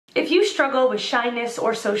If you struggle with shyness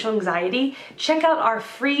or social anxiety, check out our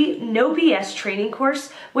free No BS training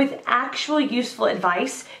course with actual useful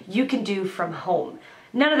advice you can do from home.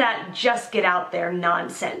 None of that just get out there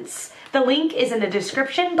nonsense. The link is in the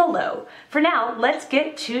description below. For now, let's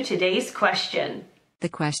get to today's question. The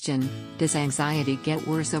question, does anxiety get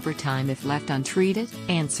worse over time if left untreated?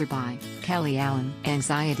 Answer by Kelly Allen.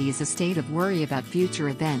 Anxiety is a state of worry about future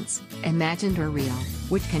events, imagined or real,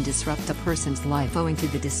 which can disrupt a person's life owing to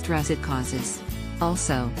the distress it causes.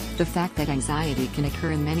 Also, the fact that anxiety can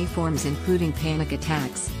occur in many forms including panic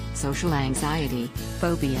attacks, social anxiety,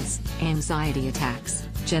 phobias, anxiety attacks,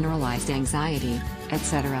 generalized anxiety,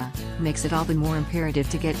 etc., makes it all the more imperative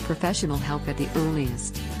to get professional help at the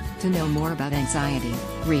earliest. To know more about anxiety,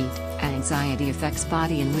 read, Anxiety Affects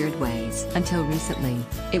Body in Weird Ways. Until recently,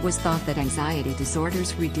 it was thought that anxiety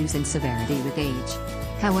disorders reduce in severity with age.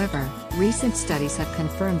 However, recent studies have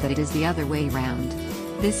confirmed that it is the other way around.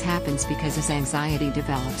 This happens because as anxiety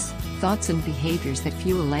develops, thoughts and behaviors that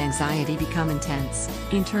fuel anxiety become intense,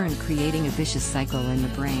 in turn creating a vicious cycle in the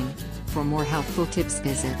brain. For more helpful tips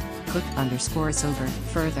visit cook_sober.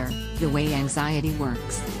 Further, the way anxiety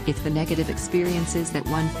works, if the negative experiences that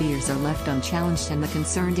one fears are left unchallenged and the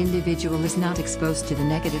concerned individual is not exposed to the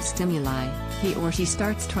negative stimuli, he or she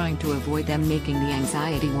starts trying to avoid them, making the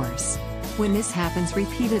anxiety worse. When this happens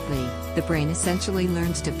repeatedly, the brain essentially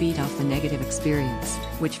learns to feed off the negative experience,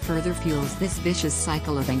 which further fuels this vicious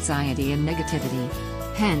cycle of anxiety and negativity.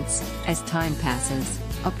 Hence, as time passes,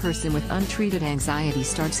 a person with untreated anxiety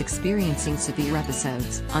starts experiencing severe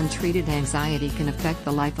episodes. Untreated anxiety can affect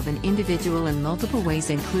the life of an individual in multiple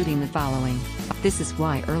ways, including the following. This is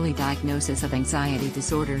why early diagnosis of anxiety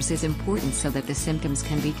disorders is important, so that the symptoms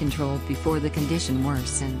can be controlled before the condition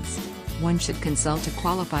worsens. One should consult a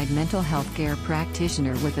qualified mental health care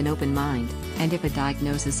practitioner with an open mind, and if a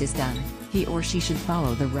diagnosis is done, he or she should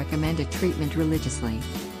follow the recommended treatment religiously.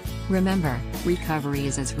 Remember, recovery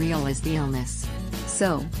is as real as the illness.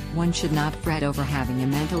 So, one should not fret over having a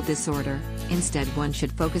mental disorder. Instead, one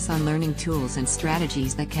should focus on learning tools and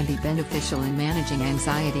strategies that can be beneficial in managing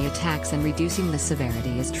anxiety attacks and reducing the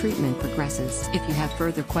severity as treatment progresses. If you have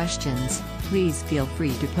further questions, please feel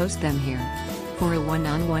free to post them here. For a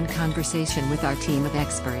one-on-one conversation with our team of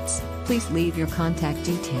experts, please leave your contact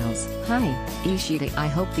details. Hi, Ishita. I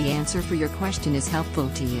hope the answer for your question is helpful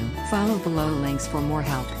to you. Follow below links for more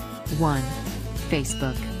help. 1.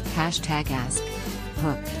 Facebook, #Ask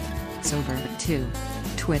Hooked Sober. 2.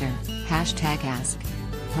 Twitter, #Ask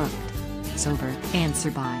Hooked Sober. Answer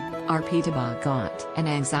by RP Tabagot. An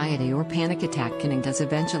anxiety or panic attack does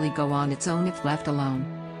eventually go on its own if left alone.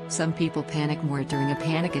 Some people panic more during a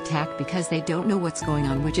panic attack because they don't know what's going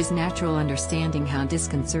on, which is natural, understanding how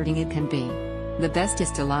disconcerting it can be. The best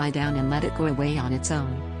is to lie down and let it go away on its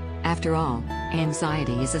own. After all,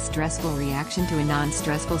 anxiety is a stressful reaction to a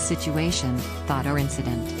non-stressful situation, thought, or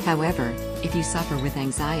incident. However, if you suffer with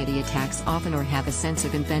anxiety attacks often or have a sense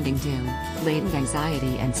of impending doom, latent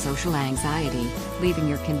anxiety and social anxiety, leaving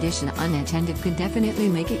your condition unattended could definitely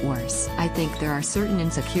make it worse. I think there are certain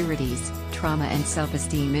insecurities, trauma and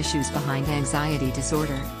self-esteem issues behind anxiety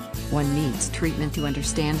disorder. One needs treatment to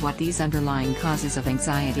understand what these underlying causes of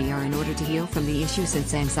anxiety are in order to heal from the issue,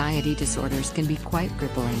 since anxiety disorders can be quite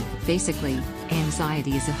crippling. Basically,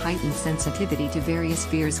 anxiety is a heightened sensitivity to various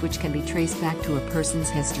fears which can be traced back to a person's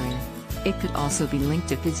history. It could also be linked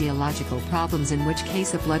to physiological problems, in which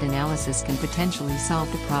case a blood analysis can potentially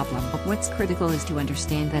solve the problem. What's critical is to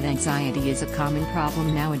understand that anxiety is a common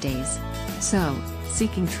problem nowadays. So,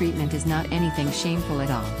 seeking treatment is not anything shameful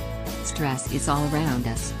at all. Stress is all around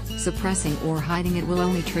us. Suppressing or hiding it will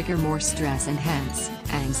only trigger more stress and hence,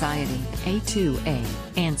 anxiety. A2A.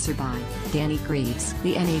 Answer by Danny Greaves.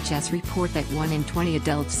 The NHS report that 1 in 20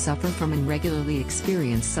 adults suffer from and regularly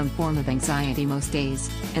experience some form of anxiety most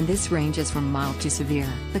days, and this ranges from mild to severe.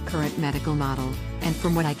 The current medical model, and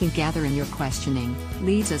from what I can gather in your questioning,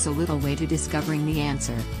 leads us a little way to discovering the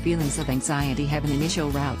answer. Feelings of anxiety have an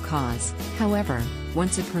initial root cause. However,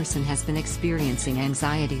 once a person has been experiencing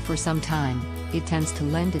anxiety for some time, it tends to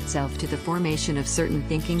lend itself to the formation of certain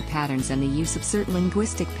thinking patterns and the use of certain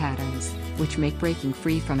linguistic patterns, which make breaking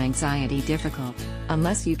free from anxiety difficult,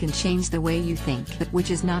 unless you can change the way you think, which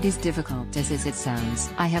is not as difficult as it sounds.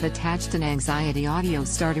 I have attached an anxiety audio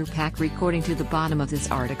starter pack recording to the bottom of this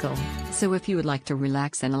article, so if you would like to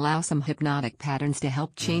relax and allow some hypnotic patterns to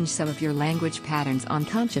help change some of your language patterns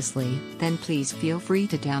unconsciously, then please feel free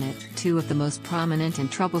to download it. 2 of the most prominent and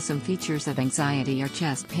troublesome features of anxiety are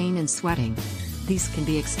chest pain and sweating. These can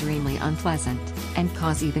be extremely unpleasant, and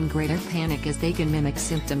cause even greater panic, as they can mimic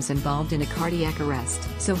symptoms involved in a cardiac arrest.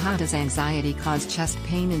 So how does anxiety cause chest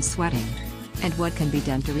pain and sweating? and what can be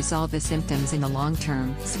done to resolve the symptoms in the long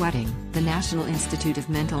term. Sweating. The National Institute of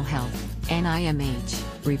Mental Health,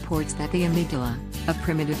 NIMH, reports that the amygdala, a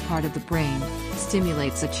primitive part of the brain,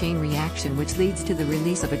 stimulates a chain reaction which leads to the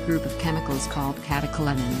release of a group of chemicals called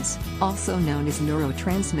catecholamines, also known as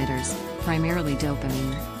neurotransmitters, primarily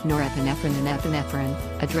dopamine, norepinephrine and epinephrine,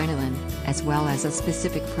 adrenaline, as well as a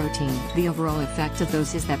specific protein. The overall effect of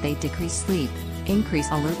those is that they decrease sleep,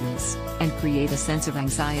 increase alertness, and create a sense of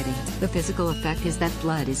anxiety. The physical effect is that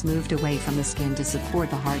blood is moved away from the skin to support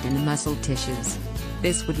the heart and the muscle tissues.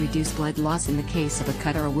 This would reduce blood loss in the case of a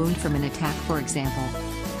cut or a wound from an attack, for example.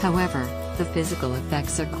 However, the physical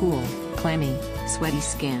effects are cool, clammy, sweaty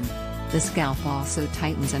skin. The scalp also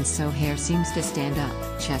tightens and so hair seems to stand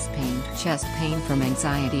up. Chest pain. Chest pain from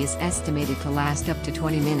anxiety is estimated to last up to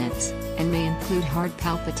 20 minutes, and may include hard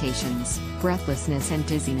palpitations, breathlessness and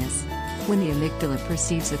dizziness. When the amygdala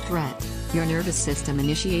perceives a threat, your nervous system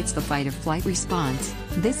initiates the fight or flight response.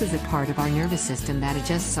 This is a part of our nervous system that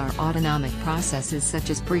adjusts our autonomic processes such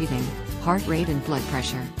as breathing, heart rate and blood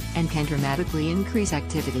pressure, and can dramatically increase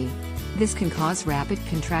activity. This can cause rapid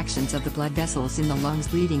contractions of the blood vessels in the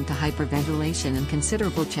lungs, leading to hyperventilation and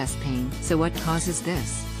considerable chest pain. So what causes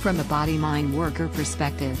this? From a body-mind worker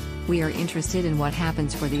perspective, we are interested in what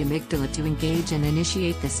happens for the amygdala to engage and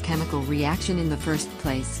initiate this chemical reaction in the first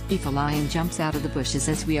place. If a lion jumps out of the bushes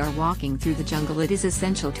as we are walking through the jungle, it is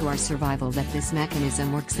essential to our survival that this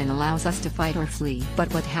mechanism works and allows us to fight or flee.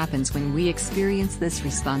 But what happens when we experience this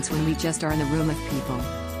response when we just are in a room of people?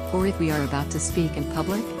 Or if we are about to speak in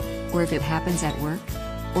public? Or if it happens at work?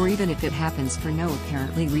 Or even if it happens for no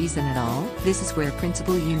apparently reason at all? This is where a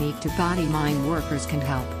principle unique to body-mind workers can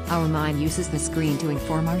help. Our mind uses the screen to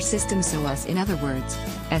inform our system, so us, in other words,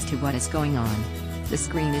 as to what is going on. The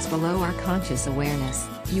screen is below our conscious awareness.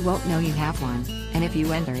 You won't know you have one, and if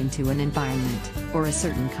you enter into an environment, or a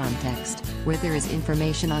certain context, where there is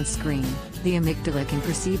information on screen, the amygdala can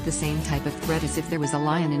perceive the same type of threat as if there was a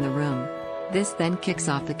lion in the room. This then kicks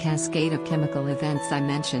off the cascade of chemical events I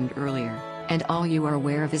mentioned earlier, and all you are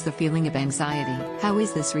aware of is the feeling of anxiety. How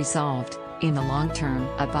is this resolved? In the long term,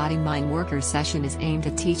 a body-mind worker session is aimed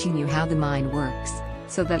at teaching you how the mind works,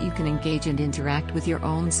 so that you can engage and interact with your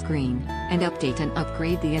own screen, and update and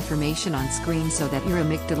upgrade the information on screen so that your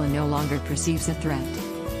amygdala no longer perceives a threat.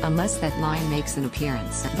 Unless that lion makes an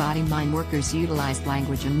appearance. Body-mind workers utilize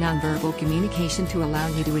language and nonverbal communication to allow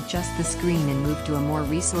you to adjust the screen and move to a more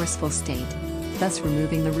resourceful state, thus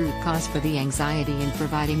removing the root cause for the anxiety and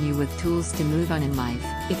providing you with tools to move on in life.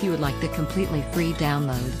 If you would like the completely free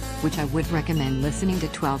download, which I would recommend listening to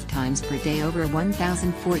 12 times per day over a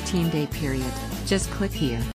 1014-day period, just click here.